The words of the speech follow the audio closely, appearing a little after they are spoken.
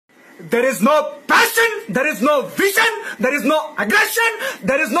There is no passion, there is no vision, there is no aggression,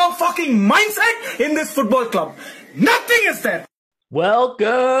 there is no fucking mindset in this football club. Nothing is there.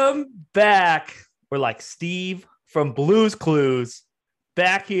 Welcome back. We're like Steve from Blue's Clues,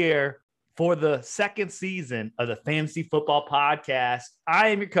 back here for the second season of the Fantasy Football Podcast. I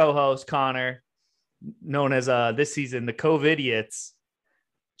am your co-host, Connor, known as this season, the COVIDiots,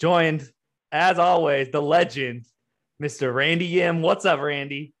 joined, as always, the legend, Mr. Randy Yim. What's up,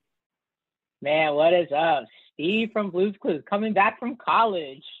 Randy? Man, what is up? Steve from Blue's Clues, coming back from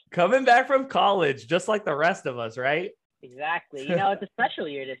college. Coming back from college, just like the rest of us, right? Exactly. You know, it's a special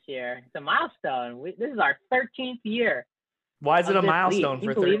year this year. It's a milestone. This is our 13th year. Why is it a milestone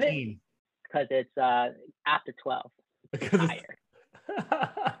for 13? Because it's after 12. It's higher.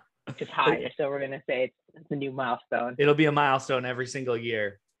 It's higher. So we're going to say it's a new milestone. It'll be a milestone every single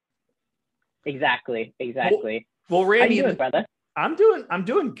year. Exactly. Well, Randy, how you doing, brother? I'm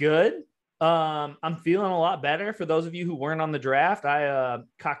doing good. I'm feeling a lot better. For those of you who weren't on the draft, I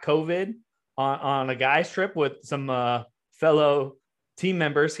caught COVID on a guys trip with some fellow team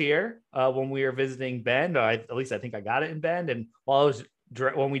members here when we were visiting Bend. At least I think I got it in Bend. And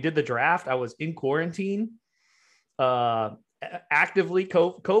when we did the draft, I was in quarantine, actively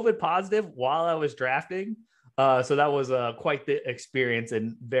COVID positive while I was drafting. So that was quite the experience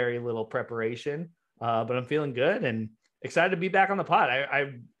and very little preparation. But I'm feeling good and excited to be back on the pod.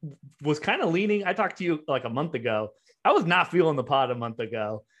 I was kind of leaning. I talked to you like a month ago. I was not feeling the pod a month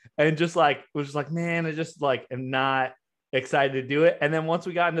ago, and was just like, man, I just like am not excited to do it. And then once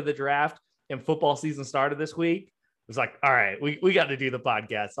we got into the draft and football season started this week, it was like, all right, we got to do the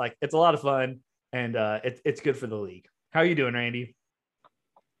podcast. Like, it's a lot of fun, and it's good for the league. How are you doing, Randy?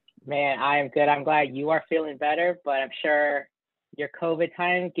 Man, I am good. I'm glad you are feeling better, but I'm sure your COVID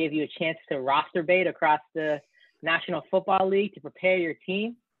time gave you a chance to roster bait across the National Football League to prepare your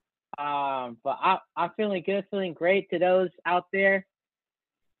team. But I'm feeling good, feeling great. To those out there,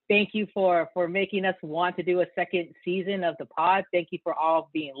 thank you for making us want to do a second season of the pod. Thank you for all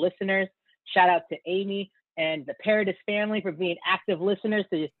being listeners. Shout out to Amy and the Paradis family for being active listeners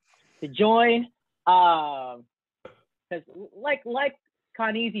to join. Because like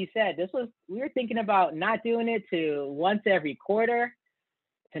Coneezy said, we were thinking about not doing it to once every quarter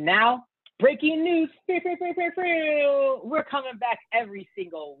to now. Breaking news, we're coming back every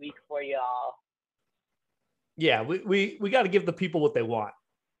single week for y'all. Yeah, we got to give the people what they want.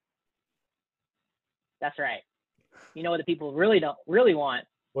 That's right. You know what the people really want?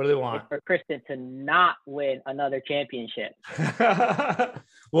 What do they want? It's for Kristen to not win another championship.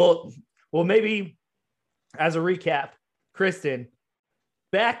 Well, maybe as a recap, Kristen,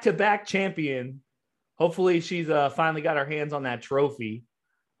 back-to-back champion. Hopefully she's finally got her hands on that trophy.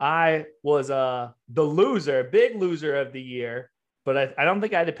 I was the big loser of the year, but I don't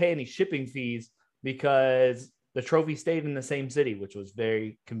think I had to pay any shipping fees because the trophy stayed in the same city, which was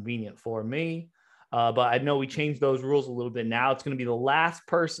very convenient for me. But I know we changed those rules a little bit. Now it's going to be the last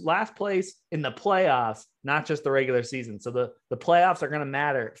place in the playoffs, not just the regular season. So the playoffs are going to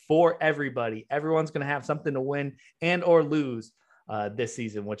matter for everybody. Everyone's going to have something to win and or lose this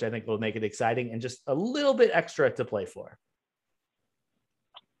season, which I think will make it exciting and just a little bit extra to play for.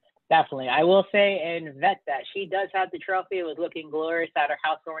 Definitely. I will say and vet that she does have the trophy. It was looking glorious at her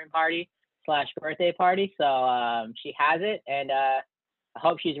housewarming party / birthday party. So she has it. And I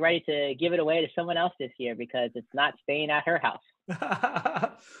hope she's ready to give it away to someone else this year because it's not staying at her house.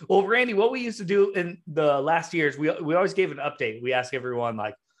 Well, Randy, what we used to do in the last years, we always gave an update. We ask everyone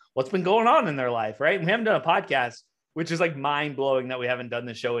like what's been going on in their life, right? And we haven't done a podcast, which is like mind blowing that we haven't done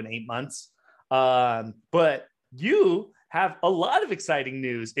the show in 8 months. But you have a lot of exciting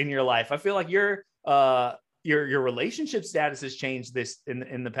news in your life. I feel like your relationship status has changed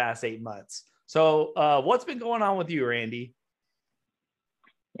in the past 8 months. So what's been going on with you, Randy?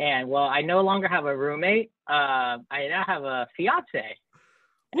 And well, I no longer have a roommate. I now have a fiance,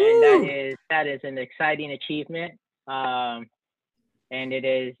 and that is an exciting achievement. And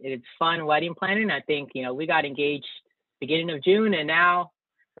it's fun wedding planning. I think we got engaged beginning of June, and now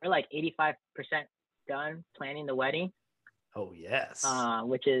we're like 85% done planning the wedding. Oh yes.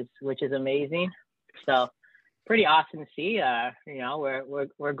 Which is amazing. So pretty awesome to see.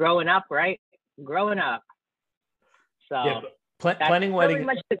 We're growing up, right? Growing up. So yeah, planning a wedding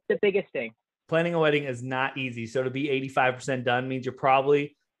pretty much the biggest thing. Planning a wedding is not easy. So to be 85% done means you're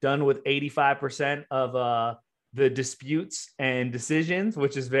probably done with 85% of the disputes and decisions,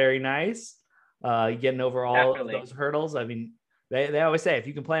 which is very nice. Getting over all of those hurdles. I mean, they always say if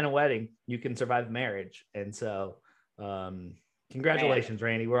you can plan a wedding, you can survive marriage. And so congratulations,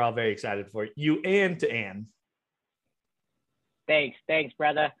 Randy. We're all very excited for you and to Anne. Thanks,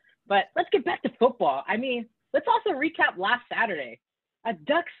 brother. But let's get back to football. I mean, let's also recap last Saturday. A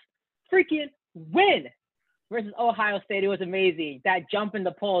Ducks freaking win versus Ohio State. It was amazing. That jump in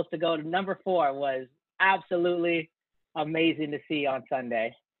the polls to go to number 4 was absolutely amazing to see on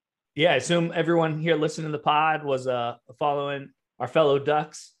Sunday. Yeah, I assume everyone here listening to the pod was following our fellow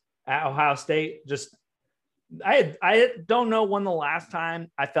Ducks at Ohio State. Just I don't know when the last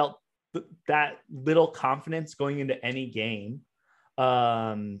time I felt that little confidence going into any game.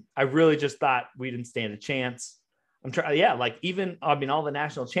 I really just thought we didn't stand a chance. I'm trying, yeah, like even, I mean, all the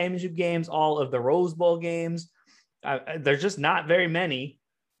national championship games, all of the Rose Bowl games, there's just not very many.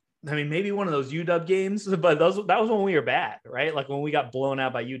 I mean, maybe one of those UW games, but that was when we were bad, right? Like when we got blown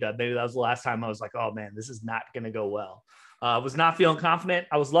out by UW, maybe that was the last time I was like, oh man, this is not going to go well. I was not feeling confident.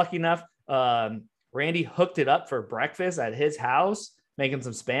 I was lucky enough. Randy hooked it up for breakfast at his house, making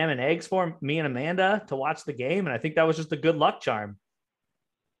some spam and eggs for me and Amanda to watch the game. And I think that was just a good luck charm.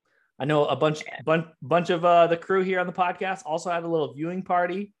 I know a bunch of the crew here on the podcast also had a little viewing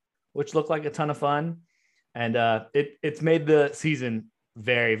party, which looked like a ton of fun. And it's made the season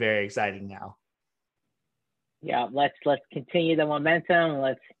very, very exciting now. Yeah, let's continue the momentum.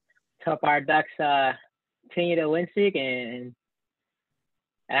 Let's hope our Ducks continue to win streak, and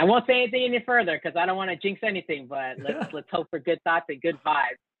I won't say anything any further because I don't want to jinx anything. But let's hope for good thoughts and good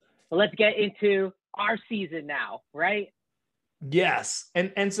vibes. But let's get into our season now, right? Yes,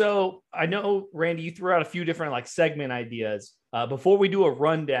 and so I know, Randy, you threw out a few different like segment ideas. Before we do a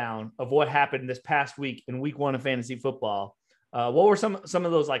rundown of what happened this past week in week 1 of fantasy football, what were some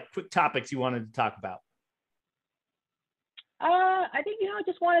of those like quick topics you wanted to talk about? I think, I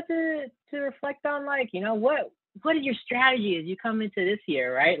just wanted to reflect on like, what is your strategy as you come into this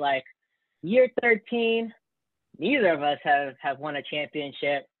year, right? Like year 13, neither of us have won a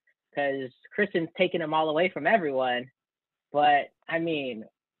championship because Kristen's taken them all away from everyone. But I mean,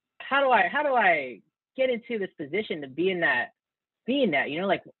 how do I get into this position to being that,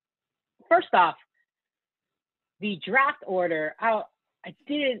 like, first off, the draft order, I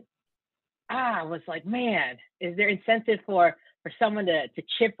was like, man, is there incentive for someone to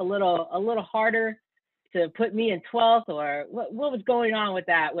chip a little harder to put me in 12th, or what was going on with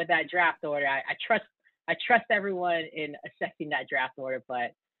that draft order? I trust everyone in assessing that draft order,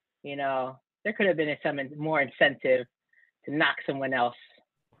 but there could have been some more incentive to knock someone else.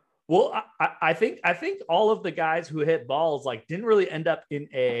 Well, I think all of the guys who hit balls like didn't really end up in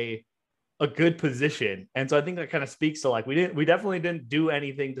a good position. And so I think that kind of speaks to like, we definitely didn't do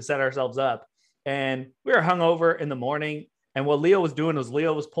anything to set ourselves up. And we were hungover in the morning. And what Leo was doing was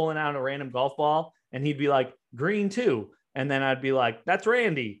Leo was pulling out a random golf ball and he'd be like, green 2. And then I'd be like, that's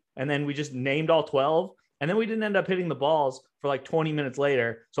Randy. And then we just named all 12. And then we didn't end up hitting the balls for like 20 minutes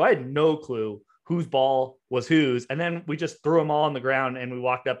later. So I had no clue whose ball was whose. And then we just threw them all on the ground and we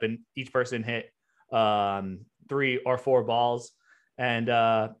walked up and each person hit 3 or 4 balls. And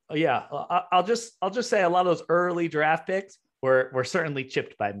yeah, I'll just say a lot of those early draft picks were certainly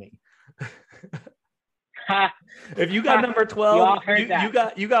chipped by me. If you got number 12,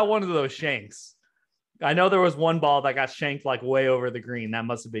 you got one of those shanks. I know there was one ball that got shanked like way over the green. That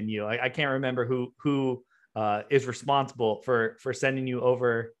must have been you. I can't remember who is responsible for sending you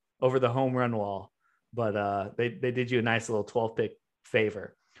over the home run wall, but they did you a nice little 12 pick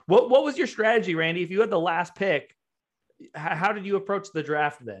favor. What was your strategy, Randy? If you had the last pick, how did you approach the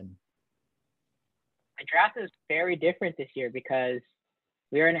draft then? My draft is very different this year because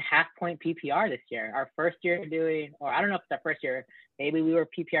we were in a half-point PPR this year. Our first year doing, or I don't know if it's our first year, maybe we were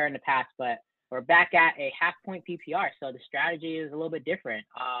PPR in the past, but we're back at a half-point PPR. So the strategy is a little bit different.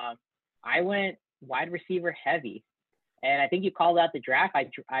 I went wide receiver heavy. And I think you called out the draft.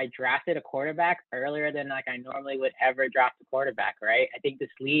 I drafted a quarterback earlier than like I normally would ever draft a quarterback, right? I think this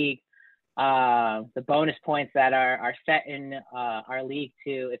league, the bonus points that are set in our league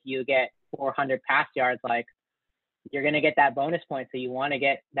too, if you get 400 pass yards, like you're going to get that bonus point. So you want to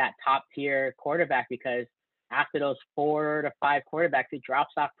get that top tier quarterback because after those 4 to 5 quarterbacks, it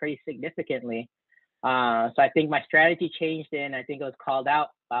drops off pretty significantly. So I think my strategy changed and I think it was called out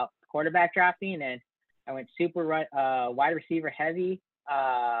about quarterback drafting, and I went super wide receiver heavy.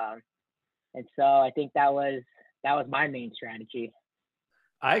 And so I think that was my main strategy.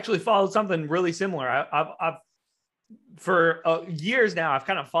 I actually followed something really similar. I've for years now, I've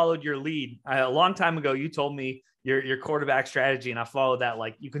kind of followed your lead. A long time ago, you told me your quarterback strategy, and I followed that.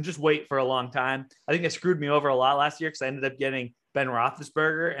 Like, you can just wait for a long time. I think it screwed me over a lot last year because I ended up getting Ben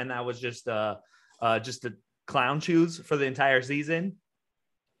Roethlisberger, and that was just a clown shoes for the entire season.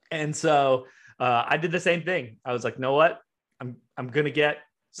 And so I did the same thing. I was like, know what? I'm gonna get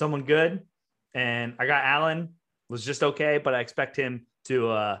someone good, and I got Allen. Was just okay, but I expect him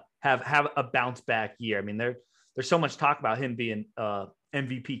to have a bounce back year. I mean, there's so much talk about him being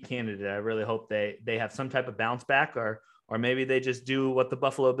MVP candidate. I really hope they have some type of bounce back, or maybe they just do what the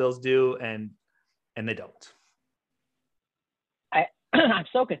Buffalo Bills do and they don't. I'm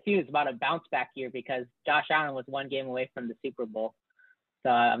so confused about a bounce back year because Josh Allen was one game away from the Super Bowl. So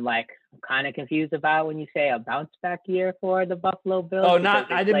I'm kind of confused about when you say a bounce back year for the Buffalo Bills. Oh,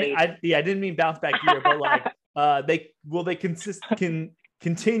 I didn't mean bounce back year, but they can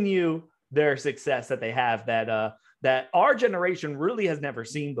continue their success that they have that our generation really has never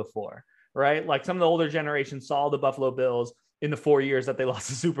seen before, right? Like some of the older generations saw the Buffalo Bills in the 4 years that they lost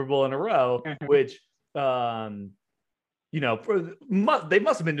the Super Bowl in a row, which, they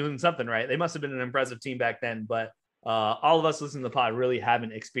must have been doing something right. They must have been an impressive team back then, but all of us listening to the pod really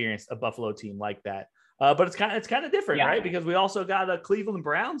haven't experienced a Buffalo team like that. But it's kind of different, right? Because we also got a Cleveland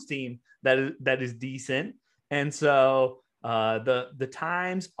Browns team that is decent. And so the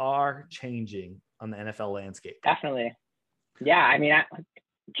times are changing on the NFL landscape. Definitely. Yeah. I mean,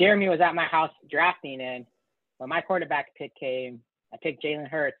 Jeremy was at my house drafting, and when my quarterback pick came, I picked Jalen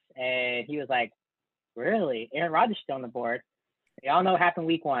Hurts, and he was like, really? Aaron Rodgers still on the board? We all know what happened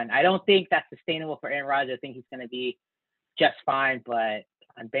week 1. I don't think that's sustainable for Aaron Rodgers. I think he's going to be just fine, but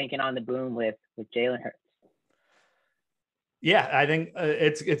I'm banking on the boom with Jalen Hurts. Yeah, I think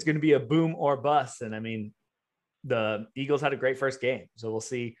it's going to be a boom or bust. And I mean, the Eagles had a great first game, so we'll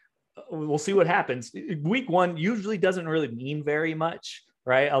see. We'll see what happens. Week 1 usually doesn't really mean very much,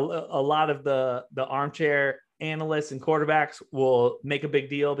 right? A lot of the armchair analysts and quarterbacks will make a big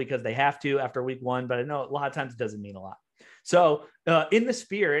deal because they have to after week 1, but I know a lot of times it doesn't mean a lot. So in the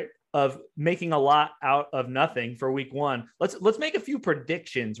spirit of making a lot out of nothing for week 1, let's make a few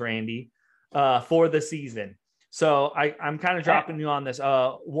predictions, Randy, for the season. So I'm kind of dropping you on this.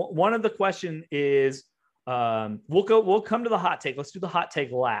 One of the question is, we'll come to the hot take. Let's do the hot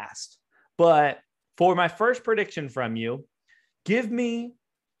take last. But for my first prediction from you, give me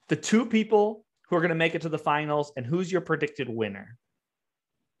the 2 people who are going to make it to the finals, and who's your predicted winner?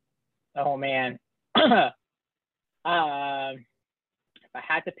 Oh, man. If I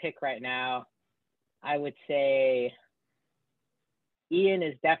had to pick right now, I would say Ian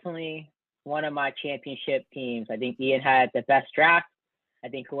is definitely one of my championship teams. I think Ian had the best draft. I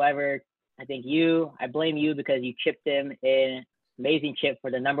blame you because you chipped him in amazing chip for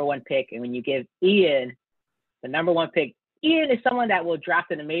the number 1 pick. And when you give Ian the number 1 pick, Ian is someone that will draft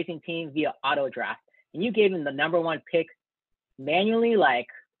an amazing team via auto draft. And you gave him the number 1 pick manually,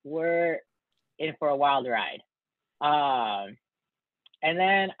 we're in for a wild ride. And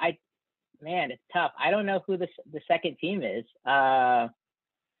then it's tough. I don't know who the second team is. I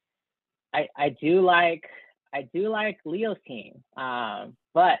do like Leo's team.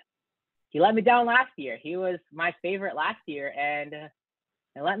 But he let me down last year. He was my favorite last year and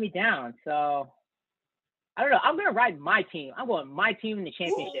let me down. So I don't know. I'm going to ride my team. I'm going my team in the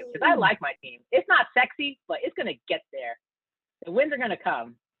championship because I like my team. It's not sexy, but it's going to get there. The wins are going to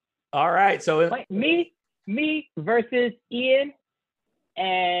come. All right. So me versus Ian.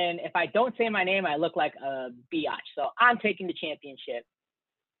 And if I don't say my name, I look like a biatch. So I'm taking the championship.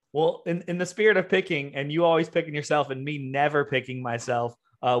 Well, in the spirit of picking, and you always picking yourself and me never picking myself,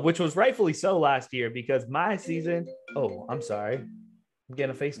 which was rightfully so last year because my season. Oh, I'm sorry. I'm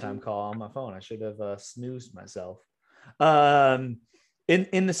getting a FaceTime call on my phone. I should have snoozed myself. In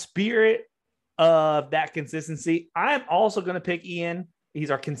the spirit of that consistency, I'm also going to pick Ian.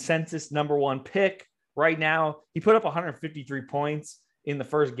 He's our consensus number 1 pick right now. He put up 153 points in the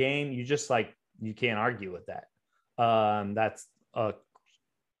first game. You can't argue with that. That's a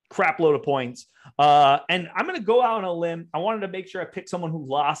crap load of points. And I'm going to go out on a limb. I wanted to make sure I picked someone who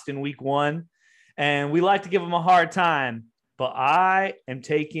lost in week 1, and we like to give them a hard time. But I am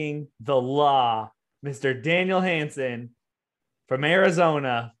taking the law, Mr. Daniel Hansen from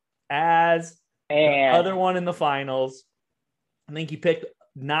Arizona, as the other one in the finals. I think he picked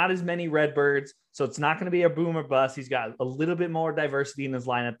not as many Redbirds, so it's not going to be a boom or bust. He's got a little bit more diversity in his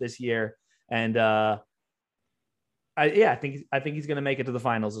lineup this year, and I think he's going to make it to the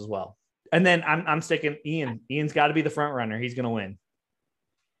finals as well. And then I'm sticking Ian. Ian's got to be the front runner. He's going to win.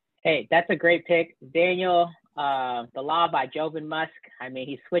 Hey, that's a great pick, Daniel. The Law by Jovan Musk. I mean,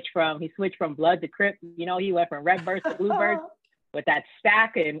 he switched from Blood to Crip. You know, he went from Redbirds to Bluebirds with that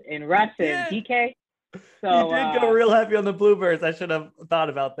stack in Russ and DK. So he did go real heavy on the Bluebirds. I should have thought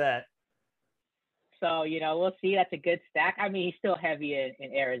about that. So, we'll see. That's a good stack. I mean, he's still heavy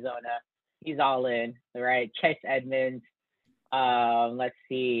in Arizona. He's all in, right? Chase Edmonds. Let's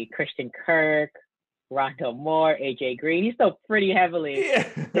see, Christian Kirk, Rondo Moore, AJ Green. He's still pretty heavily. Yeah.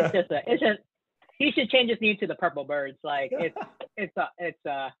 It's just he should change his name to the Purple Birds. it's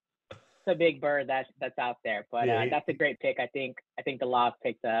a big bird that's out there. But that's a great pick. I think the Logs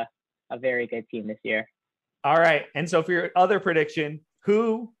picked a very good team this year. All right. And so for your other prediction,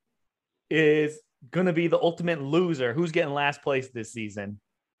 who is going to be the ultimate loser? Who's getting last place this season?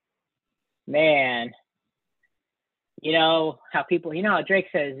 Man, you know how Drake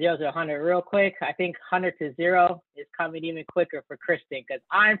says 0 to 100 real quick. I think 100 to 0 is coming even quicker for Kristen, because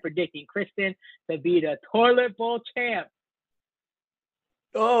I'm predicting Kristen to be the toilet bowl champ.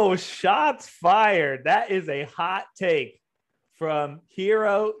 Oh, shots fired. That is a hot take from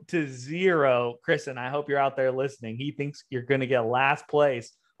hero to zero. Kristen, I hope you're out there listening. He thinks you're going to get last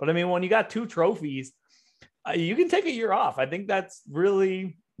place. But I mean, when you got 2 trophies, you can take a year off. I think that's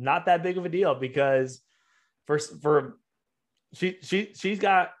really not that big of a deal, because she's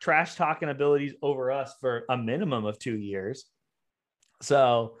got trash talking abilities over us for a minimum of 2 years.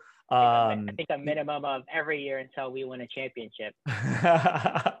 So I think a minimum of every year until we win a championship.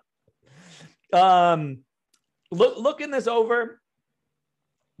 Looking this over,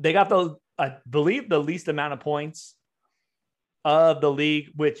 they got I believe the least amount of points of the league,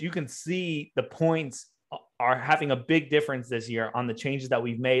 which you can see the points are having a big difference this year on the changes that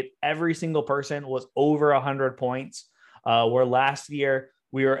we've made. Every single person was over 100 points, where last year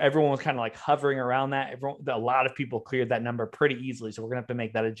everyone was kind of like hovering around that. A lot of people cleared that number pretty easily. So we're going to have to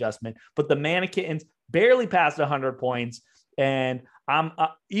make that adjustment. But the Mannequins barely passed 100 points. And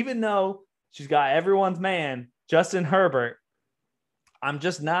even though she's got everyone's man, Justin Herbert, I'm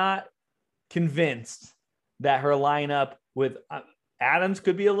just not convinced that her lineup with Adams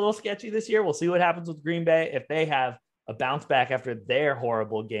could be a little sketchy this year. We'll see what happens with Green Bay if they have a bounce back after their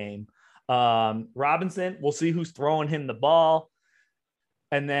horrible game. Robinson, we'll see who's throwing him the ball.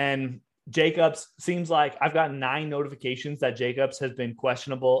 And then Jacobs, seems like I've gotten 9 notifications that Jacobs has been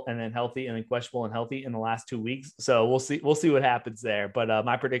questionable and then healthy and then questionable and healthy in the last 2 weeks. So we'll see what happens there. But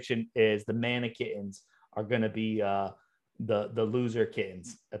my prediction is the Mannequins are going to be the loser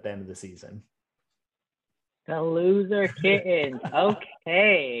kittens at the end of the season. The loser kittens.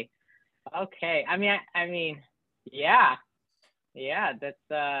 Okay. I mean, yeah.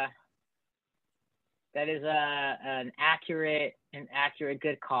 That is an accurate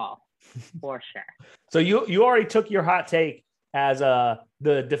good call for sure. So you already took your hot take as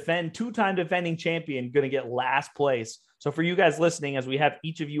the two-time defending champion going to get last place. So for you guys listening, as we have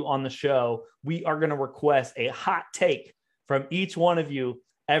each of you on the show, we are going to request a hot take from each one of you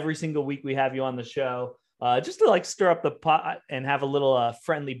every single week we have you on the show, just to like stir up the pot and have a little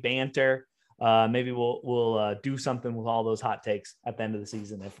friendly banter. Maybe we'll do something with all those hot takes at the end of the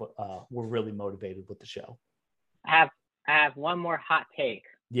season if we're really motivated with the show. I have one more hot take.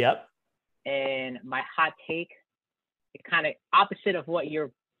 Yep. And my hot take, kind of opposite of what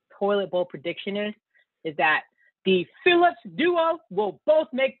your toilet bowl prediction is that the Phillips duo will both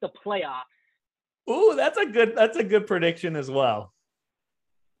make the playoffs. Ooh, that's a good prediction as well.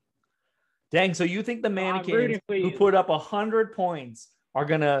 Dang, so you think the Mannequins who put up 100 points are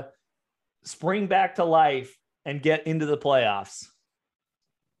going to spring back to life and get into the playoffs?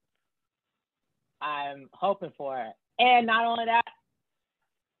 I'm hoping for it. And not only that,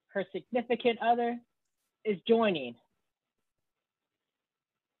 her significant other is joining.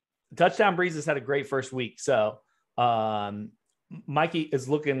 Touchdown Breeze has had a great first week. So Mikey is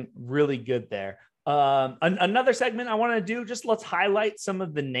looking really good there. Another segment I want to do, just let's highlight some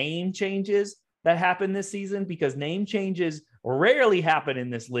of the name changes that happened this season, because name changes rarely happen in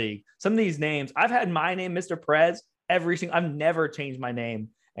this league. Some of these names, I've had my name, Mr. Prez, I've never changed my name.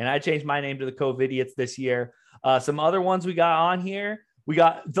 And I changed my name to the COVIDiots this year. Some other ones we got on here. We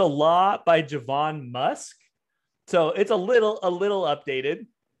got The Law by Javon Musk. So it's a little updated.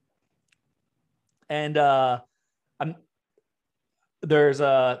 And there's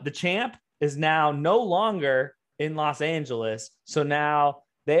the champ is now no longer in Los Angeles. So now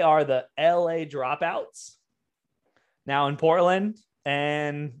they are the LA Dropouts now in Portland.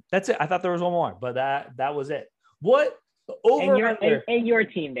 And that's it. I thought there was one more, but that was it. What over and your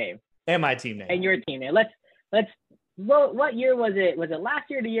team name. And my team name. And your team name. What year was it? Was it last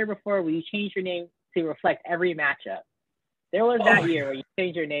year or the year before where you changed your name to reflect every matchup? There was that year where you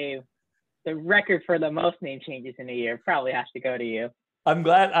changed your name. The record for the most name changes in a year probably has to go to you. I'm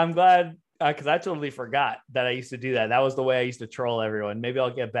glad because I totally forgot that I used to do that. That was the way I used to troll everyone. Maybe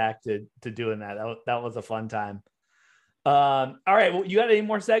I'll get back to doing that. That was a fun time. All right. Well, you got any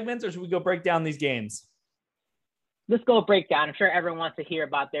more segments, or should we go break down these games? Let's go break down. I'm sure everyone wants to hear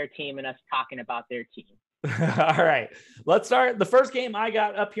about their team and us talking about their team. All right. Let's start. The first game I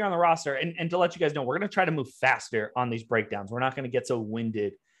got up here on the roster, and to let you guys know, we're going to try to move faster on these breakdowns. We're not going to get so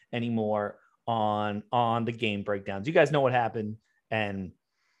winded anymore on the game breakdowns. You guys know what happened and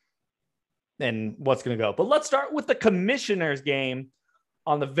what's going to go. But let's start with the Commissioners game.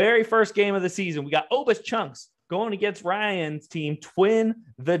 On the very first game of the season, we got Obus Chunks going against Ryan's team, Twin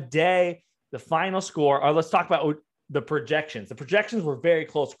the Day. The final score, or let's talk about the projections. The projections were very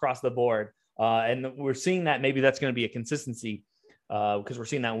close across the board. And we're seeing that maybe that's going to be a consistency because we're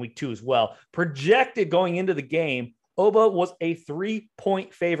seeing that in week 2 as well. Projected going into the game, Oba was a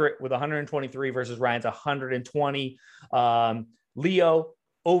 3-point favorite with 123 versus Ryan's 120. Leo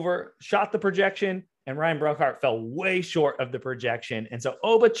overshot the projection, and Ryan Brunkhart fell way short of the projection. And so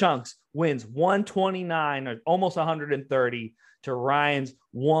Oba Chunks wins 129 or almost 130 to Ryan's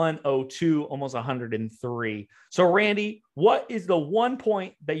 102, almost 103. So Randy, what is the one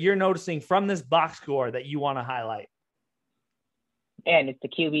point that you're noticing from this box score that you want to highlight? And it's the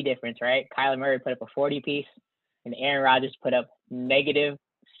QB difference, right? Kyler Murray put up a 40 piece and Aaron Rodgers put up negative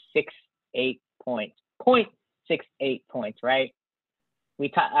 0.68 points, right?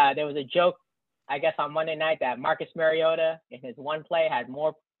 There was a joke, I guess, on Monday night that Marcus Mariota in his one play had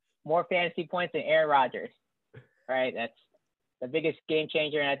more fantasy points than Aaron Rodgers, right? That's the biggest game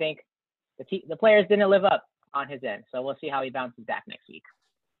changer, and I think the players didn't live up on his end. So we'll see how he bounces back next week.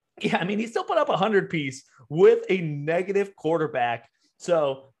 Yeah, I mean, he still put up 100 piece with a negative quarterback,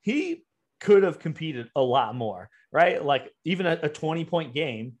 so he could have competed a lot more, right? Like even a 20-point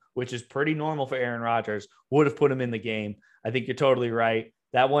game, which is pretty normal for Aaron Rodgers, would have put him in the game. I think you're totally right.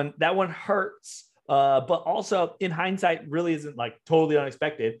 That one hurts. But also in hindsight, really isn't like totally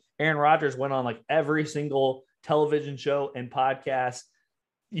unexpected. Aaron Rodgers went on like every single television show and podcast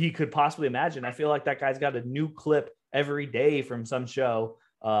you could possibly imagine. I feel like that guy's got a new clip every day from some show,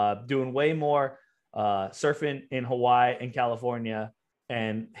 doing way more surfing in Hawaii and California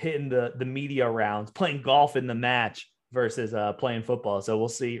and hitting the media rounds, playing golf in the match versus playing football. So we'll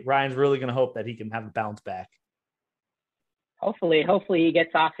see. Ryan's really going to hope that he can have a bounce back. Hopefully he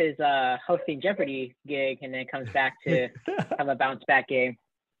gets off his hosting Jeopardy gig and then comes back to have a bounce back game.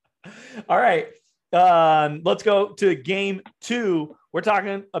 All right. Let's go to game 2. We're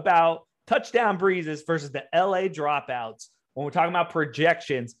talking about touchdown breezes versus the LA dropouts. When we're talking about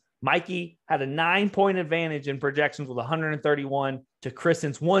projections, Mikey had a 9-point advantage in projections with 131 to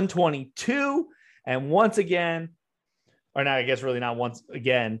Kristen's 122. And once again, or not, I guess really not once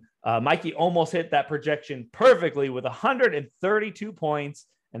again, Mikey almost hit that projection perfectly with 132 points,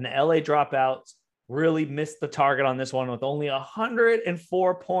 and the LA dropouts really missed the target on this one with only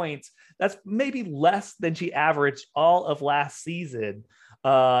 104 points. That's maybe less than she averaged all of last season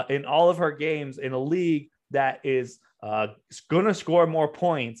in all of her games in a league that is going to score more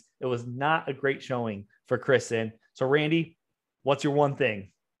points. It was not a great showing for Kristen. So Randy, what's your one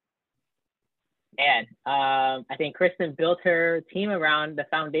thing? Man, I think Kristen built her team around the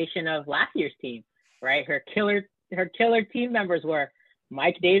foundation of last year's team, right? Her killer team members were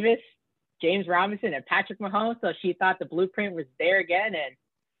Mike Davis, James Robinson, and Patrick Mahomes. So she thought the blueprint was there again. And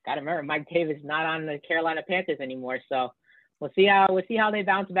got to remember, Mike Davis is not on the Carolina Panthers anymore. So we'll see how they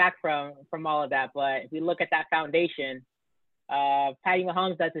bounce back from all of that. But if we look at that foundation, Patty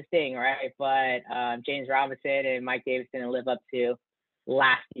Mahomes does his thing, right? But James Robinson and Mike Davis didn't live up to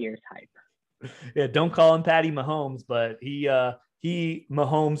last year's hype. Yeah, don't call him Patty Mahomes, but he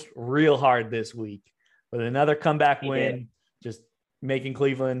Mahomes real hard this week with another comeback win, just making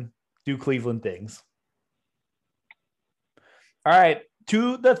Cleveland do Cleveland things. All right,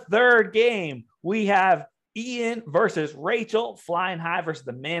 to the third game, we have Ian versus Rachel, flying high versus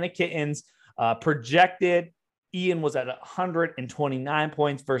the Mannequins. Projected, Ian was at 129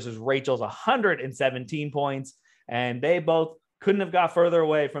 points versus Rachel's 117 points, and they both couldn't have got further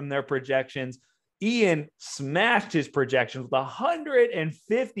away from their projections. Ian smashed his projections with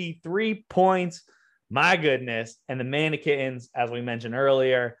 153 points. My goodness. And the Mannequins, as we mentioned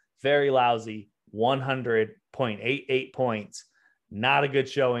earlier, very lousy, 100.88 points. Not a good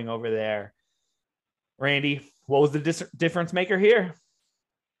showing over there. Randy, what was the difference maker here?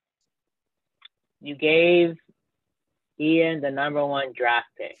 You gave Ian the number 1 draft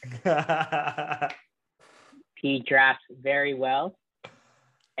pick. He drafts very well,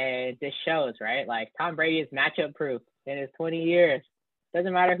 and this shows, right? Like Tom Brady is matchup proof in his 20 years.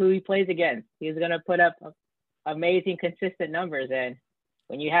 Doesn't matter who he plays against. He's going to put up amazing, consistent numbers. And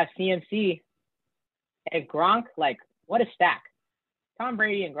when you have CMC and Gronk, like what a stack. Tom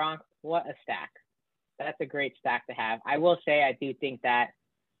Brady and Gronk, what a stack. That's a great stack to have. I will say I do think that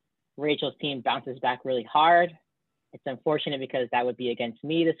Rachel's team bounces back really hard. It's unfortunate because that would be against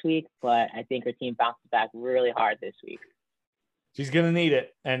me this week, but I think her team bounces back really hard this week. She's going to need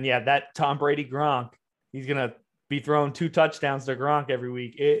it. And yeah, that Tom Brady Gronk, he's going to be throwing 2 touchdowns to Gronk every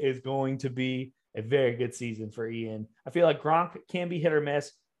week, it is going to be a very good season for Ian. I feel like Gronk can be hit or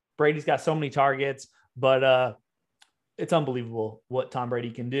miss. Brady's got so many targets, but it's unbelievable what Tom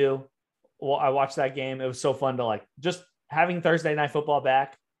Brady can do. Well, I watched that game. It was so fun to like just having Thursday Night Football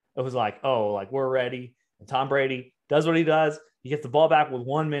back. It was like, oh, like we're ready. And Tom Brady does what he does. He gets the ball back with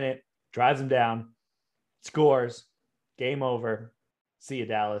 1 minute, drives him down, scores, game over. See you,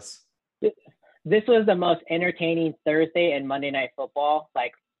 Dallas. This was the most entertaining Thursday and Monday Night Football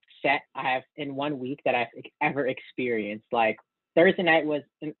like set I have in 1 week that I've ever experienced. Like Thursday night was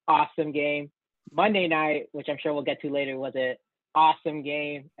an awesome game. Monday night, which I'm sure we'll get to later, was an awesome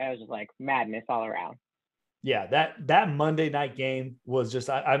game. It was just like madness all around. Yeah, that Monday night game was just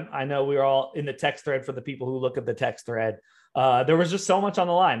I know we were all in the text thread for the people who look at the text thread. There was just so much on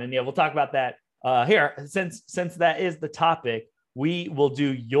the line, and yeah, we'll talk about that here. Since that is the topic, we will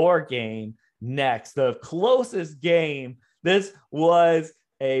do your game next. The closest game. This was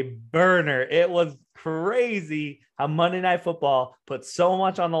a burner. It was crazy how Monday Night Football put so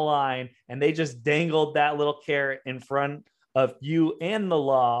much on the line, and they just dangled that little carrot in front of you and the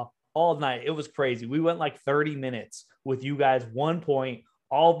law all night. It was crazy. We went like 30 minutes with you guys, 1 point,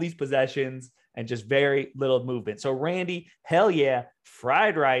 all these possessions, and just very little movement. So Randy, hell yeah,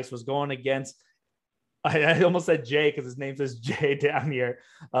 fried rice was going against, I almost said Jay because his name says Jay down here,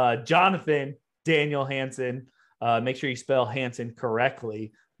 Jonathan Daniel Hansen. Make sure you spell Hansen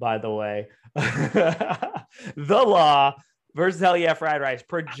correctly, by the way. The Law versus Hell Yeah Fried Rice.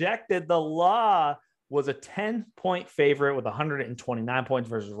 Projected, the Law was a 10-point favorite with 129 points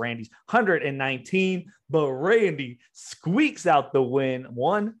versus Randy's 119. But Randy squeaks out the win,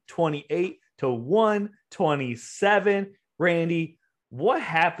 128 to 127. Randy, what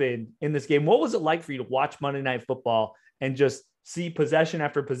happened in this game? What was it like for you to watch Monday Night Football and just see possession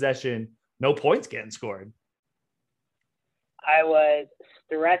after possession, no points getting scored? I was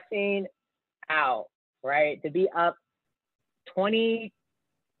stressing out, right? To be up 22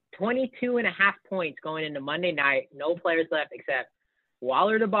 and a half points going into Monday night, no players left except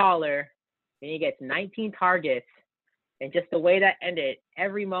Waller the Baller. And he gets 19 targets. And just the way that ended,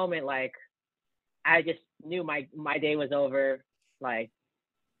 every moment, like, I just knew my day was over. Like,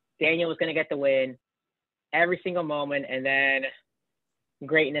 Daniel was going to get the win every single moment. And then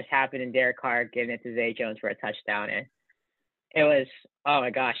greatness happened, and Derek Carr giving it to Zay Jones for a touchdown. And it was, oh my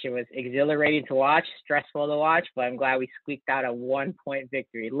gosh, it was exhilarating to watch, stressful to watch, but I'm glad we squeaked out a 1 point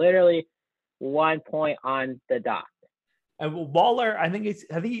victory. Literally 1 point on the dot. And Waller, I think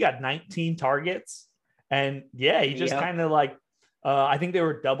he got 19 targets. And yeah, he just kind of like, I think they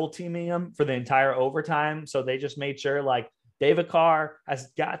were double teaming him for the entire overtime. So they just made sure like David Carr has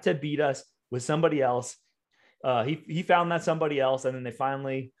got to beat us with somebody else. He found that somebody else, and then they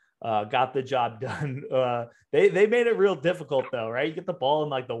finally got the job done. They made it real difficult though, right? You get the ball in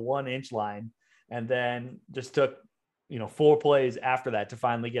like the 1 inch line, and then just took 4 plays after that to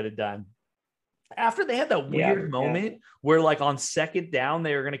finally get it done. After they had that weird moment where like on second down,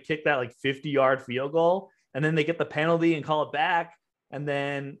 they were going to kick that like 50-yard field goal, and then they get the penalty and call it back. And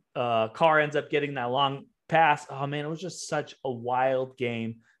then Carr ends up getting that long pass. Oh man, it was just such a wild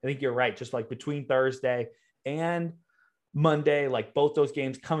game. I think you're right. Just like between Thursday and Monday, like both those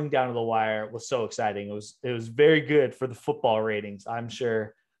games coming down to the wire was so exciting. It was very good for the football ratings. I'm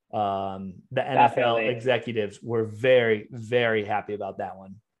sure the NFL executives were very, very happy about that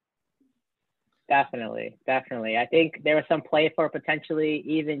one. Definitely. I think there was some play for potentially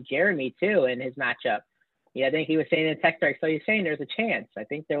even Jeremy too in his matchup. Yeah, I think he was saying in text, so he's saying there's a chance. I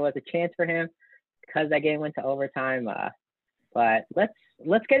think there was a chance for him because that game went to overtime. But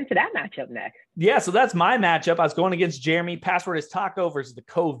let's get into that matchup next. Yeah, so that's my matchup. I was going against Jeremy. Password is Taco versus the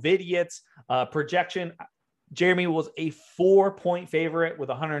COVIDiots. Projection, Jeremy was a 4-point favorite with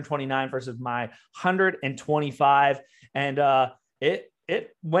 129 versus my 125. And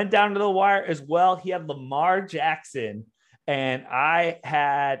it went down to the wire as well. He had Lamar Jackson, and I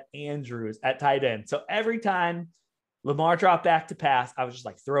had Andrews at tight end. So every time Lamar dropped back to pass, I was just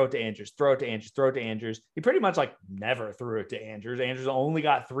like, throw it to Andrews, throw it to Andrews, throw it to Andrews. He pretty much like never threw it to Andrews. Andrews only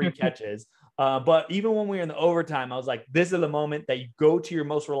got 3 catches. But even when we were in the overtime, I was like, this is the moment that you go to your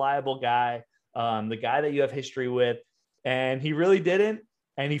most reliable guy, the guy that you have history with. And he really didn't.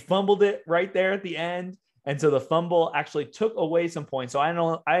 And he fumbled it right there at the end. And so the fumble actually took away some points. So I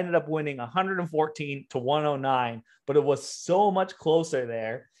ended up winning 114 to 109, but it was so much closer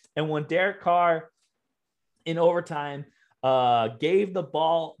there. And when Derek Carr in overtime gave the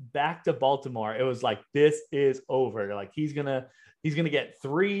ball back to Baltimore, it was like, this is over. Like he's gonna get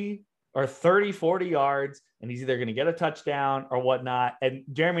 3 or 30, 40 yards, and he's either going to get a touchdown or whatnot. And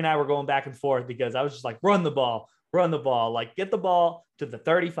Jeremy and I were going back and forth because I was just like, run the ball, run the ball, like get the ball to the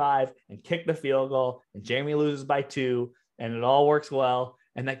 35 and kick the field goal. And Jeremy loses by 2 and it all works well.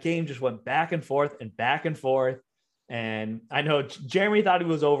 And that game just went back and forth and back and forth. And I know Jeremy thought he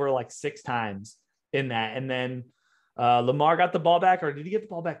was over like 6 times in that. And then Lamar got the ball back, or did he get the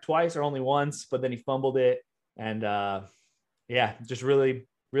ball back twice or only once? But then he fumbled it. And just really,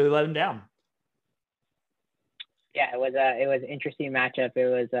 really let him down. Yeah, it was an interesting matchup. It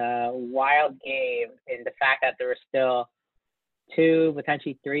was a wild game in the fact that there were still 2,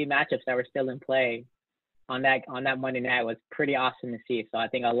 potentially 3 matchups that were still in play on that Monday night. Was pretty awesome to see. So I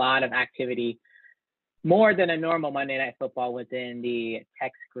think a lot of activity, more than a normal Monday Night Football within the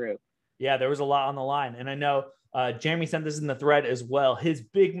text group. Yeah, there was a lot on the line. And I know Jeremy sent this in the thread as well. His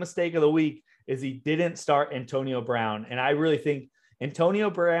big mistake of the week is he didn't start Antonio Brown. And I really think Antonio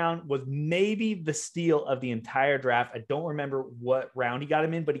Brown was maybe the steal of the entire draft. I don't remember what round he got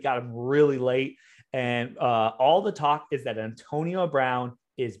him in, but he got him really late. And all the talk is that Antonio Brown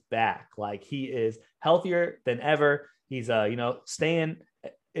is back. Like, he is healthier than ever. He's, staying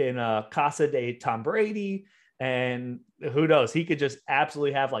in Casa de Tom Brady. And who knows, he could just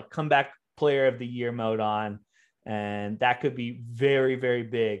absolutely have like comeback player of the year mode on. And that could be very, very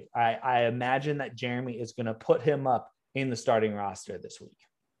big. I imagine that Jeremy is going to put him up in the starting roster this week.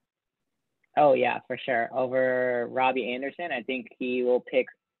 Oh, yeah, for sure. Over Robbie Anderson, I think he will pick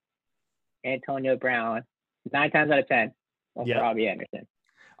Antonio Brown 9 times out of 10 over Robbie Anderson.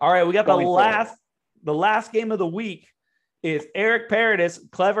 All right, we got the last game of the week is Eric Paradis,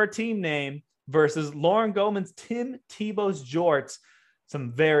 clever team name, versus Lauren Goldman's Tim Tebow's Jorts.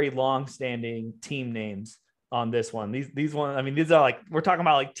 Some very long-standing team names on this one. These ones, I mean, these are like, we're talking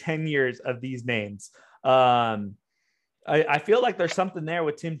about like 10 years of these names. I feel like there's something there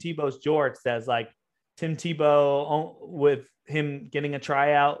with Tim Tebow's Jorts that's like Tim Tebow with him getting a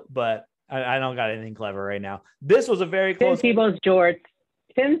tryout, but I don't got anything clever right now. This was a very close. Tim Tebow's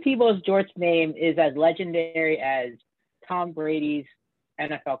Jorts name is as legendary as Tom Brady's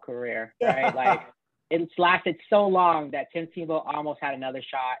NFL career, right? Like, it's lasted so long that Tim Tebow almost had another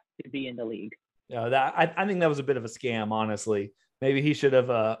shot to be in the league. Yeah, I think that was a bit of a scam, honestly. Maybe he should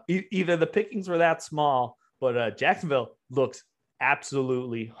have either the pickings were that small, but Jacksonville looks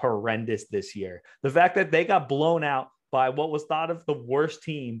absolutely horrendous this year. The fact that they got blown out by what was thought of the worst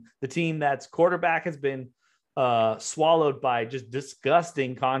team, the team that's quarterback has been swallowed by just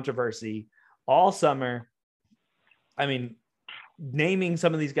disgusting controversy all summer. I mean, naming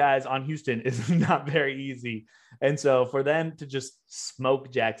some of these guys on Houston is not very easy. And so for them to just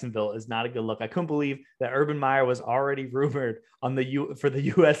smoke Jacksonville is not a good look. I couldn't believe that Urban Meyer was already rumored on for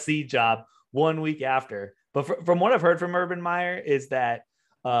the USC job 1 week after. But from what I've heard from Urban Meyer is that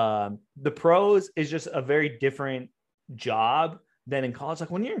the pros is just a very different job than in college.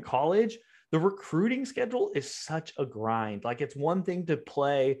 Like, when you're in college, the recruiting schedule is such a grind. Like, it's one thing to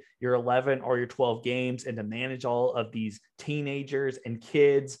play your 11 or your 12 games and to manage all of these teenagers and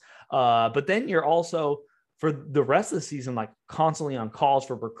kids. But then you're also, for the rest of the season, like constantly on calls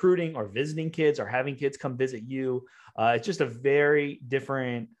for recruiting or visiting kids or having kids come visit you. It's just a very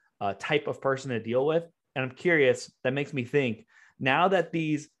different type of person to deal with. And I'm curious, that makes me think, now that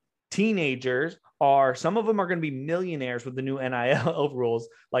these teenagers some of them are going to be millionaires with the new NIL rules,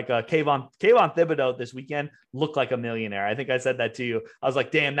 like Kayvon Thibodeau this weekend looked like a millionaire. I think I said that to you. I was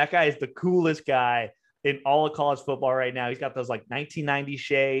like, damn, that guy is the coolest guy in all of college football right now. He's got those like 1990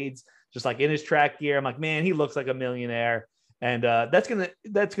 shades, just like in his track gear. I'm like, man, he looks like a millionaire. And that's gonna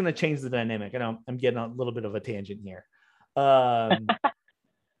change the dynamic. I know I'm getting a little bit of a tangent here. But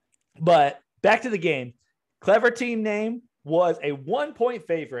back to the game. Clever team name was a 1-point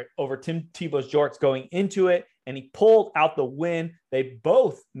favorite over Tim Tebow's Jorts going into it, and he pulled out the win. They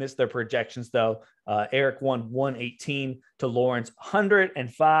both missed their projections, though. Eric won 118 to Lauren's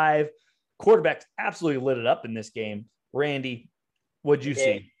 105. Quarterbacks absolutely lit it up in this game. Randy, what'd you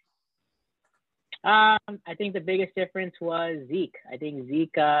see? I think the biggest difference was Zeke. I think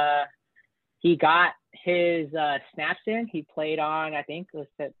Zeke, he got his snaps in. He played on, I think it was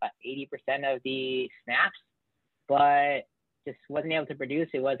about 80% of the snaps, but just wasn't able to produce.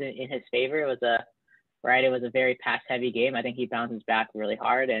 It wasn't in his favor. It was a very pass heavy game. I think he bounces back really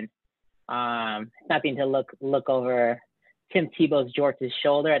hard, and nothing to look over Tim Tebow's Jorts'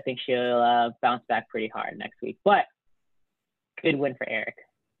 shoulder. I think she'll bounce back pretty hard next week, but good win for Eric.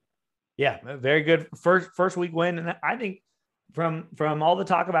 Yeah, very good first week win. And I think from all the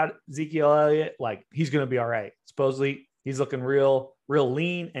talk about Ezekiel Elliott, like, he's going to be all right. Supposedly he's looking real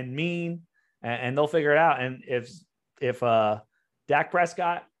lean and mean, and they'll figure it out. And if Dak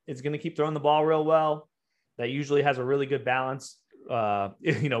Prescott is going to keep throwing the ball real well, that usually has a really good balance.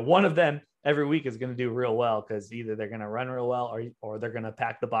 One of them every week is going to do real well because either they're going to run real well or they're going to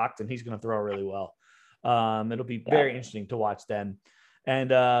pack the box and he's going to throw really well. It'll be very interesting to watch them.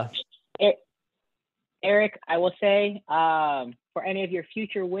 And Eric, I will say, for any of your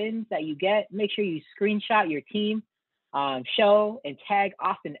future wins that you get, make sure you screenshot your team, show and tag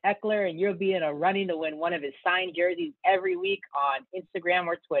Austin Ekeler, and you'll be in a running to win one of his signed jerseys every week on Instagram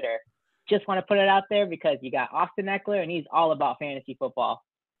or Twitter. Just want to put it out there because you got Austin Ekeler, and he's all about fantasy football.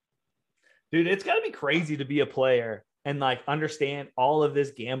 Dude, it's got to be crazy to be a player and like understand all of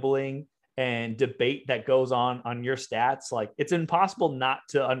this gambling and debate that goes on your stats. Like, it's impossible not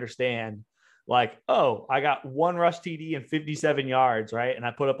to understand. Like, oh, I got one rush TD and 57 yards, right? And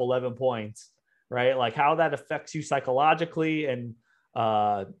I put up 11 points, right? Like how that affects you psychologically and,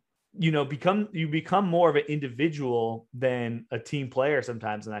 you become more of an individual than a team player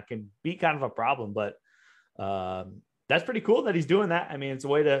sometimes. And that can be kind of a problem, but that's pretty cool that he's doing that. I mean, it's a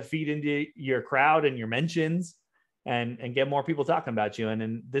way to feed into your crowd and your mentions and get more people talking about you. And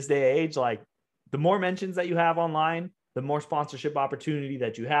in this day and age, like the more mentions that you have online, the more sponsorship opportunity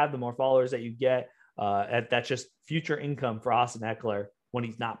that you have, the more followers that you get. That's just future income for Austin Ekeler when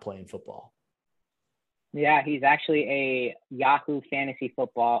he's not playing football. Yeah, he's actually a Yahoo fantasy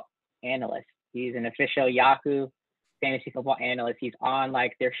football analyst. He's an official Yahoo fantasy football analyst. He's on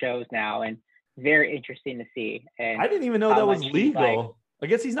like their shows now, and very interesting to see. And I didn't even know that was legal. I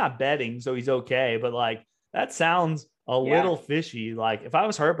guess he's not betting, so he's okay. But like that sounds a little fishy. Like if I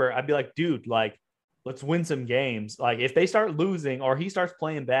was Herbert, I'd be like, dude, like let's win some games. Like if they start losing or he starts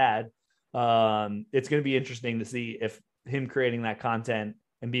playing bad, it's going to be interesting to see if him creating that content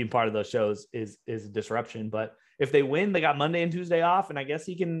and being part of those shows is a disruption. But if they win, they got Monday and Tuesday off, and I guess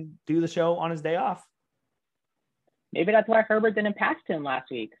he can do the show on his day off. Maybe that's why Herbert didn't pass to him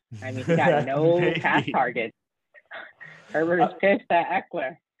last week. I mean, he got no pass targets. Herbert is pissed at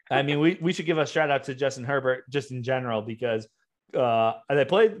Ekeler. I mean, we should give a shout out to Justin Herbert just in general because I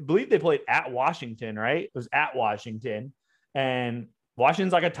believe they played at Washington, right? It was at Washington, and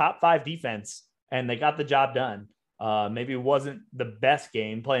Washington's like a top 5 defense, and they got the job done. Maybe it wasn't the best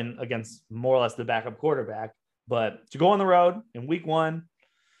game playing against more or less the backup quarterback, but to go on the road in week 1,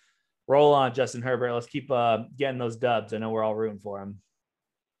 roll on Justin Herbert. Let's keep getting those dubs. I know we're all rooting for him.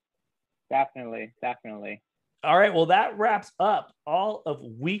 Definitely. All right. Well, that wraps up all of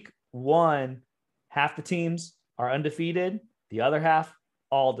week 1. Half the teams are undefeated. The other half,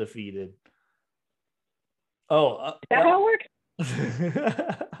 all defeated. Oh, is that how it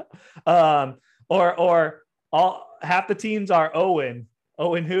works? Or all half the teams are Owen.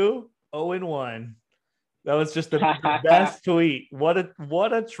 Owen who? Owen 1. That was just the best tweet. What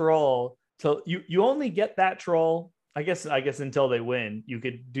a troll. So you only get that troll. I guess until they win, you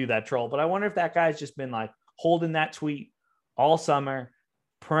could do that troll. But I wonder if that guy's just been like holding that tweet all summer,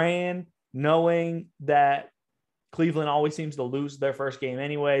 praying, knowing that Cleveland always seems to lose their first game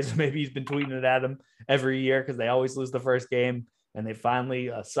anyways. Maybe he's been tweeting it at them every year because they always lose the first game, and they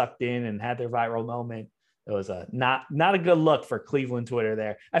finally sucked in and had their viral moment. It was not a good look for Cleveland Twitter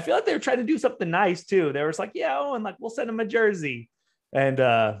there. I feel like they were trying to do something nice too. They were like, yeah, and like we'll send him a jersey. And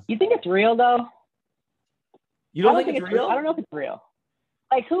you think it's real though? You don't think it's real? I don't know if it's real.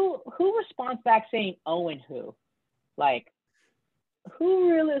 Like who responds back saying Owen who? Like who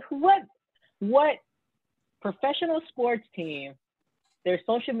really what professional sports team, their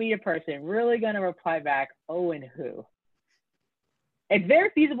social media person really gonna reply back Owen who? It's very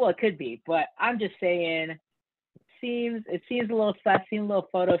feasible it could be, but I'm just saying it seems a little sus, seems a little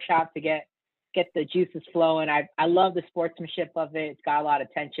Photoshop to get the juices flowing. I love the sportsmanship of it. It's got a lot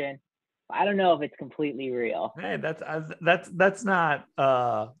of tension. I don't know if it's completely real. Hey, that's not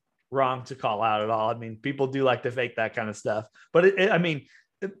wrong to call out at all. I mean, people do like to fake that kind of stuff, but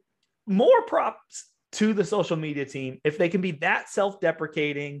more props to the social media team if they can be that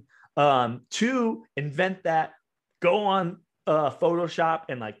self-deprecating to invent that, go on Photoshop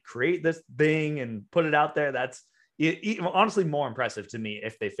and like create this thing and put it out there. That's honestly more impressive to me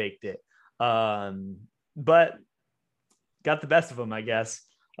if they faked it. But got the best of them, I guess.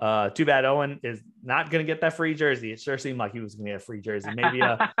 Too bad Owen is not going to get that free jersey. It sure seemed like he was going to get a free jersey.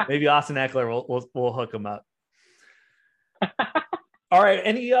 Maybe Austin Ekeler will hook him up. All right.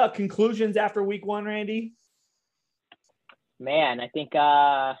 Any conclusions after week 1, Randy? Man, I think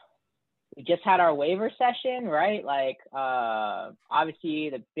we just had our waiver session, right? Like, obviously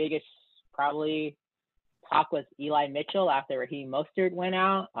the biggest probably talk was Eli Mitchell after Raheem Mostert went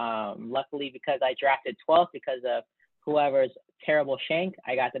out. Luckily, because I drafted 12th because of whoever's terrible shank,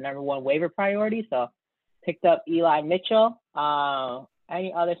 I got the number 1 waiver priority. So picked up Eli Mitchell.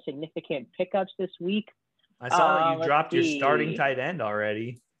 Any other significant pickups this week? I saw that you dropped your starting tight end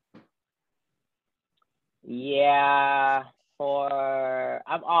already. Yeah,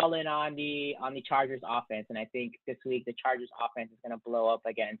 I'm all in on the Chargers offense, and I think this week the Chargers offense is going to blow up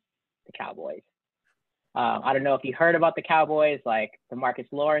against the Cowboys. I don't know if you heard about the Cowboys. Like, DeMarcus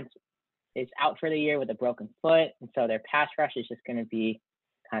Lawrence is out for the year with a broken foot, and so their pass rush is just going to be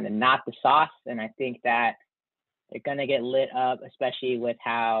kind of not the sauce. And I think that they're going to get lit up, especially with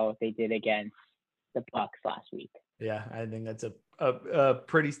how they did against the Bucks last week. Yeah, I think that's a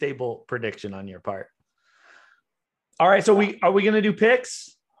pretty stable prediction on your part. All right, so are we going to do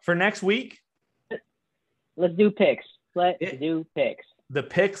picks for next week? Let's do picks. Do picks. The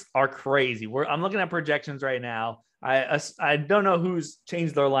picks are crazy. I'm looking at projections right now. I don't know who's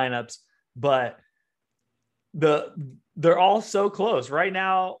changed their lineups, but they're all so close right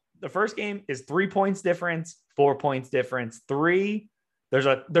now. The first game is 3 points difference, 4 points difference.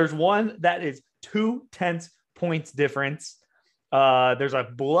 There's one that is 2/10 points difference. There's a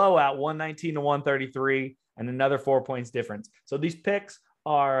blowout, 119 to 133, and another 4 points difference. So these picks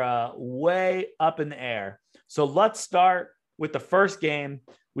are way up in the air. So let's start with the first game.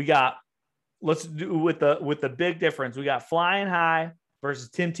 Let's do with the big difference. We got Flying High versus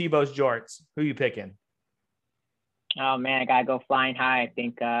Tim Tebow's Jorts. Who you picking? Oh man, I gotta go Flying High. I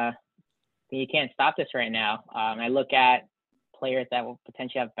think you can't stop this right now. I look at players that will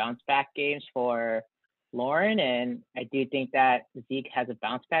potentially have bounce back games for Lauren, and I do think that Zeke has a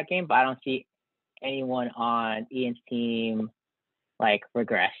bounce back game, but I don't see anyone on Ian's team like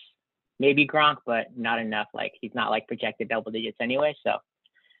regress. Maybe Gronk, but not enough. Like, he's not like projected double digits anyway. So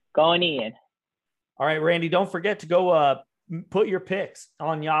going Ian. All right, Randy, don't forget to go put your picks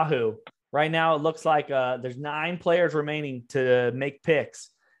on Yahoo. Right now, it looks like there's 9 players remaining to make picks.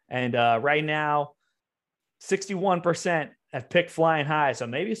 And right now, 61% have picked Flying High. So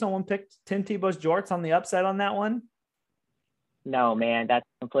maybe someone picked Tim Tebow's Jorts on the upset on that one. No, man, that's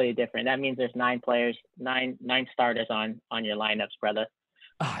completely different. That means there's 9 players, nine starters on your lineups, brother.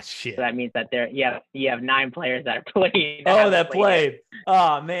 Oh, shit. So that means that you have 9 players that are playing. That played.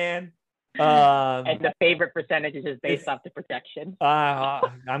 Oh, man. And the favorite percentage is just based off the protection.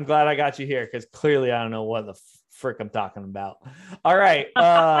 I'm glad I got you here, because clearly I don't know what the frick I'm talking about. All right.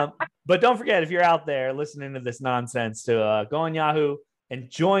 But don't forget, if you're out there listening to this nonsense, to go on Yahoo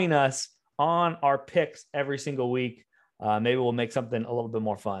and join us on our picks every single week. Maybe we'll make something a little bit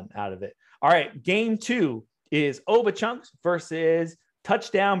more fun out of it. All right. Game 2 is Oba Chunks versus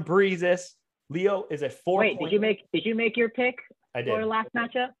Touchdown Breezes. Leo is a 4. Wait, did you make your pick I did. for last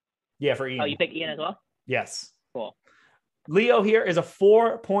matchup? Yeah, for Ian. Oh, you picked Ian as well? Yes. Cool. Leo here is a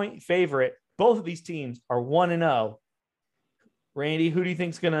 4-point favorite. Both of these teams are 1-0. Randy, who do you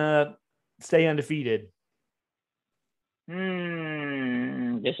think's gonna stay undefeated?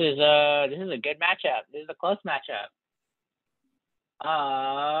 This is a good matchup. This is a close matchup.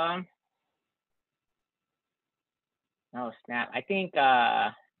 Oh snap! I think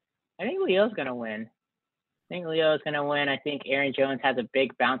Leo's gonna win. I think Aaron Jones has a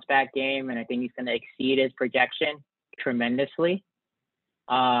big bounce back game, and I think he's gonna exceed his projection tremendously.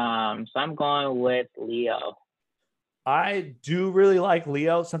 So I'm going with Leo. I do really like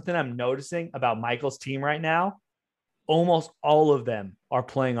Leo. Something I'm noticing about Michael's team right now, almost all of them are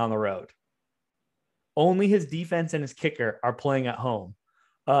playing on the road. Only his defense and his kicker are playing at home.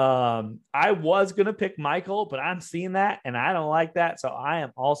 I was going to pick Michael, but I'm seeing that and I don't like that. So I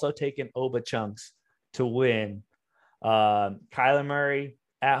am also taking Oba Chunks to win. Kyler Murray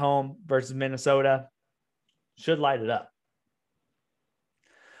at home versus Minnesota should light it up.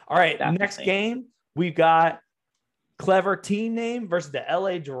 All right. Definitely. Next game, we've got Clever Team Name versus the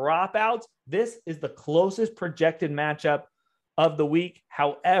LA Dropouts. This is the closest projected matchup of the week.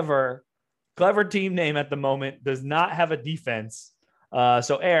 However, Clever Team Name at the moment does not have a defense.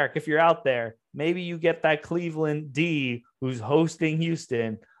 So Eric, if you're out there, maybe you get that Cleveland D who's hosting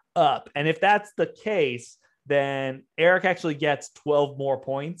Houston up. And if that's the case, then Eric actually gets 12 more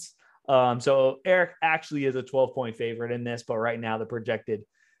points. So Eric actually is a 12-point favorite in this, but right now the projected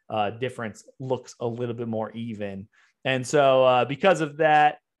difference looks a little bit more even. And so because of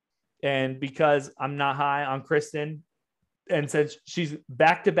that, and because I'm not high on Kristen, and since she's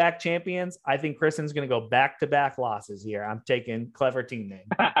back-to-back champions, I think Kristen's going to go back-to-back losses here. I'm taking Clever Team Name.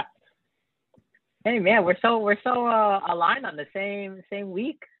 Hey man, we're so aligned on the same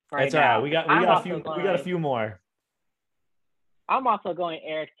week right That's now. All right. We got a few more. I'm also going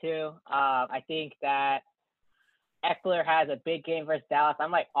Eric too. I think that Eckler has a big game versus Dallas.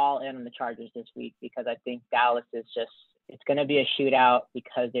 I'm like all in on the Chargers this week because I think Dallas is it's going to be a shootout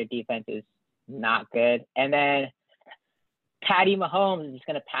because their defense is not good. And then Patty Mahomes is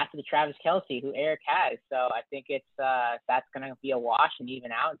going to pass it to Travis Kelce, who Eric has. So I think that's going to be a wash and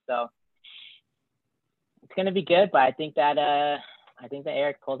even out. So It's gonna be good, but I think that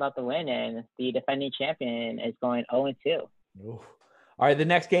Eric pulled out the win, and the defending champion is going 0-2. Ooh. All right, the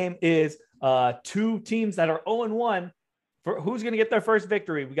next game is two teams that are 0-1. For who's going to get their first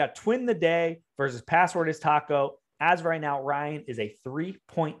victory? We got Twin the Day versus Password is Taco. As of right now, Ryan is a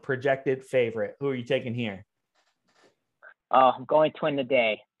 3-point projected favorite. Who are you taking here? Oh, I'm going Twin the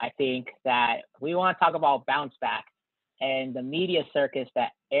Day. I think that we want to talk about bounce back and the media circus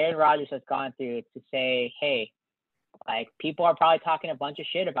that Aaron Rodgers has gone through to say, hey, like, people are probably talking a bunch of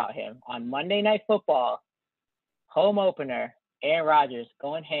shit about him on Monday Night Football, home opener, Aaron Rodgers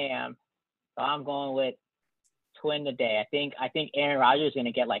going ham. So I'm going with Twin the Day. I think Aaron Rodgers is going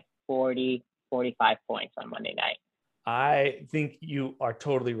to get like 40, 45 points on Monday night. I think you are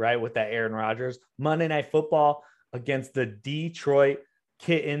totally right with that, Aaron Rodgers. Monday Night Football against the Detroit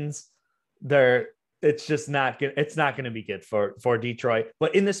Kittens. It's just not good. It's not going to be good for Detroit.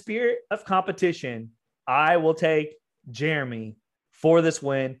 But in the spirit of competition, I will take Jeremy for this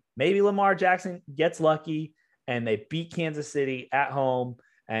win. Maybe Lamar Jackson gets lucky and they beat Kansas City at home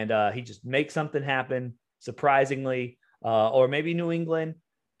and he just makes something happen surprisingly. Or maybe New England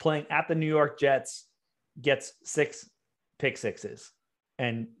playing at the New York Jets gets 6 pick sixes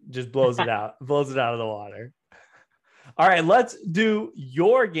and just blows it out of the water. All right, let's do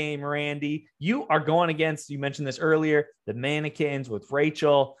your game, Randy. You are going against, you mentioned this earlier, the Mannequins with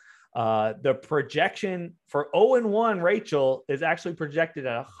Rachel. The projection for 0-1 Rachel is actually projected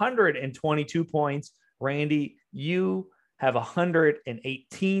at 122 points. Randy, you have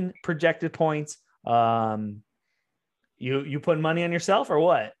 118 projected points. You putting money on yourself or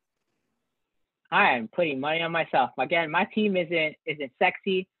what? I am putting money on myself. Again, my team isn't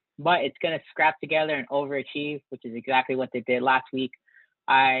sexy, but it's gonna scrap together and overachieve, which is exactly what they did last week.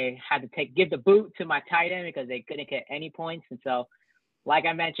 I had to give the boot to my tight end because they couldn't get any points, and so, like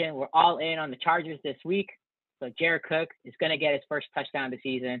I mentioned, we're all in on the Chargers this week. So Jared Cook is gonna get his first touchdown of the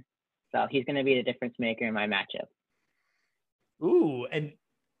season, so he's gonna be the difference maker in my matchup. Ooh,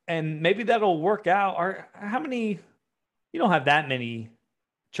 and maybe that'll work out. Or how many? You don't have that many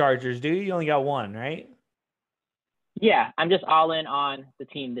Chargers, do you? You only got one, right? Yeah, I'm just all in on the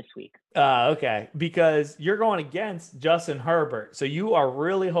team this week. Okay, because you're going against Justin Herbert. So you are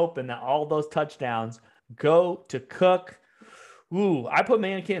really hoping that all those touchdowns go to Cook. Ooh, I put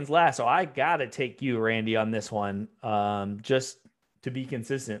Mannequins last, so I got to take you, Randy, on this one, just to be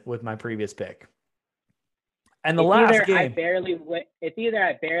consistent with my previous pick. And the last game. It's either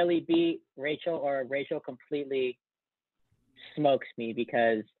I barely beat Rachel or Rachel completely smokes me,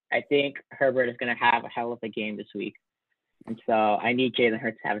 because I think Herbert is going to have a hell of a game this week. And so I need Jalen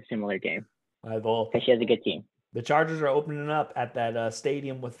Hurts to have a similar game. Because she has a good team. The Chargers are opening up at that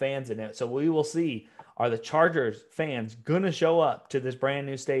stadium with fans in it. So we will see, are the Chargers fans going to show up to this brand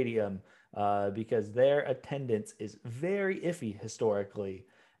new stadium? Because their attendance is very iffy historically.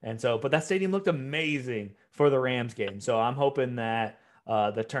 And so, but that stadium looked amazing for the Rams game. So I'm hoping that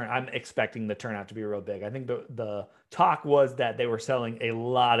I'm expecting the turnout to be real big. I think the talk was that they were selling a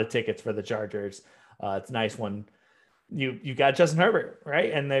lot of tickets for the Chargers. It's nice when you got Justin Herbert,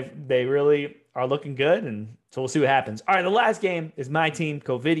 right? And they really are looking good. And so we'll see what happens. All right, the last game is my team,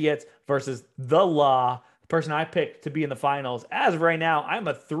 COVIDiots, versus The Law, the person I picked to be in the finals. As of right now, I'm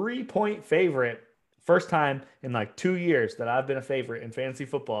a 3-point favorite. First time in like 2 years that I've been a favorite in fantasy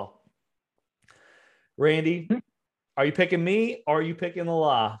football. Randy, are you picking me or are you picking The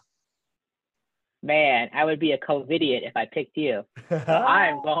Law? Man, I would be a COVIDiot if I picked you. So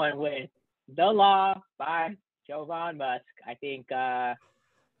I'm going with The Law by Jovan Musk. I think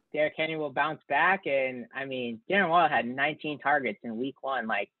Derrick Henry will bounce back. And I mean, Darren Waller had 19 targets in week 1.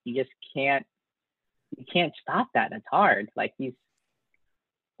 Like, you just can't stop that. That's hard. Like, they're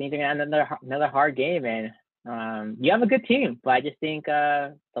going to have another hard game. And you have a good team, but I just think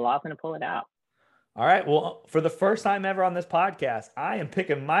The Law's going to pull it out. All right. Well, for the first time ever on this podcast, I am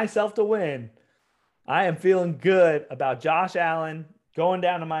picking myself to win. I am feeling good about Josh Allen going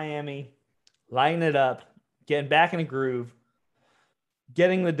down to Miami, lighting it up, getting back in a groove,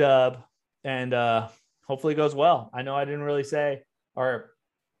 getting the dub, and hopefully it goes well. I know I didn't really say, or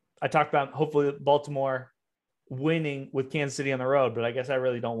I talked about hopefully Baltimore winning with Kansas City on the road, but I guess I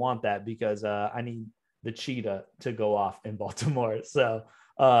really don't want that because I need the cheetah to go off in Baltimore. So,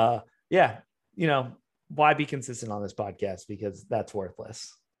 yeah, why be consistent on this podcast? Because that's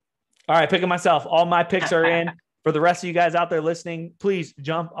worthless. All right, picking myself. All my picks are in. For the rest of you guys out there listening, please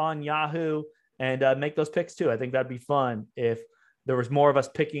jump on Yahoo and make those picks too. I think that'd be fun. If there was more of us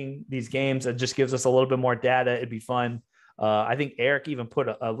picking these games, it just gives us a little bit more data. It'd be fun. I think Eric even put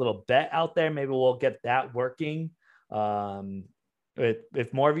a little bet out there. Maybe we'll get that working. Or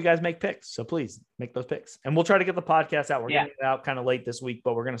if more of you guys make picks. So please make those picks, and we'll try to get the podcast out. We're getting it out kind of late this week,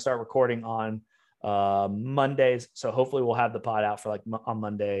 but we're going to start recording on Mondays. So hopefully we'll have the pod out for like on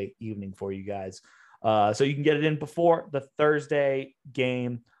Monday evening for you guys. So you can get it in before the Thursday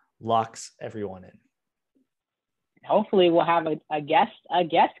game locks everyone in. Hopefully we'll have a guest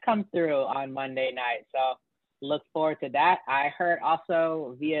come through on Monday night. So look forward to that. I heard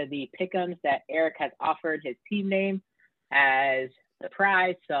also via the pick'ems that Eric has offered his team name as the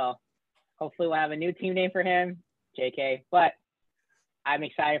prize. So hopefully we'll have a new team name for him, JK. But I'm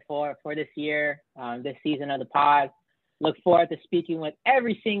excited for this year, this season of the pod. Look forward to speaking with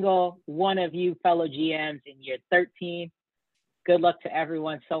every single one of you fellow GMs in year 13. Good luck to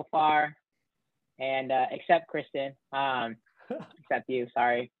everyone so far. And except Kristen, except you,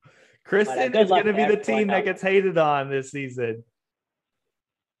 sorry. Kristen is going to be the team that gets hated on this season.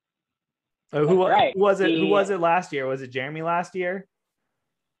 Oh, who was it? Who was it last year? Was it Jeremy last year?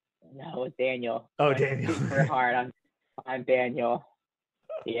 No, it was Daniel. Oh, Daniel. Super hard. I'm Daniel.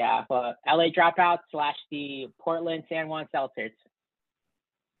 Yeah, but LA Dropouts / the Portland San Juan Seltzers.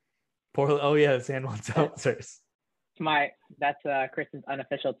 Portland. Oh yeah, the San Juan Seltzers. That's Kristen's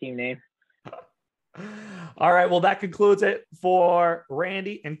unofficial team name. All right, well, that concludes it for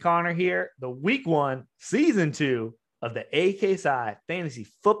Randy and Connor here. The week 1, season 2 of the AK Side Fantasy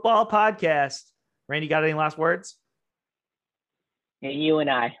Football Podcast. Randy, got any last words? And you and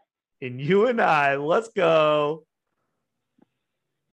I. Let's go.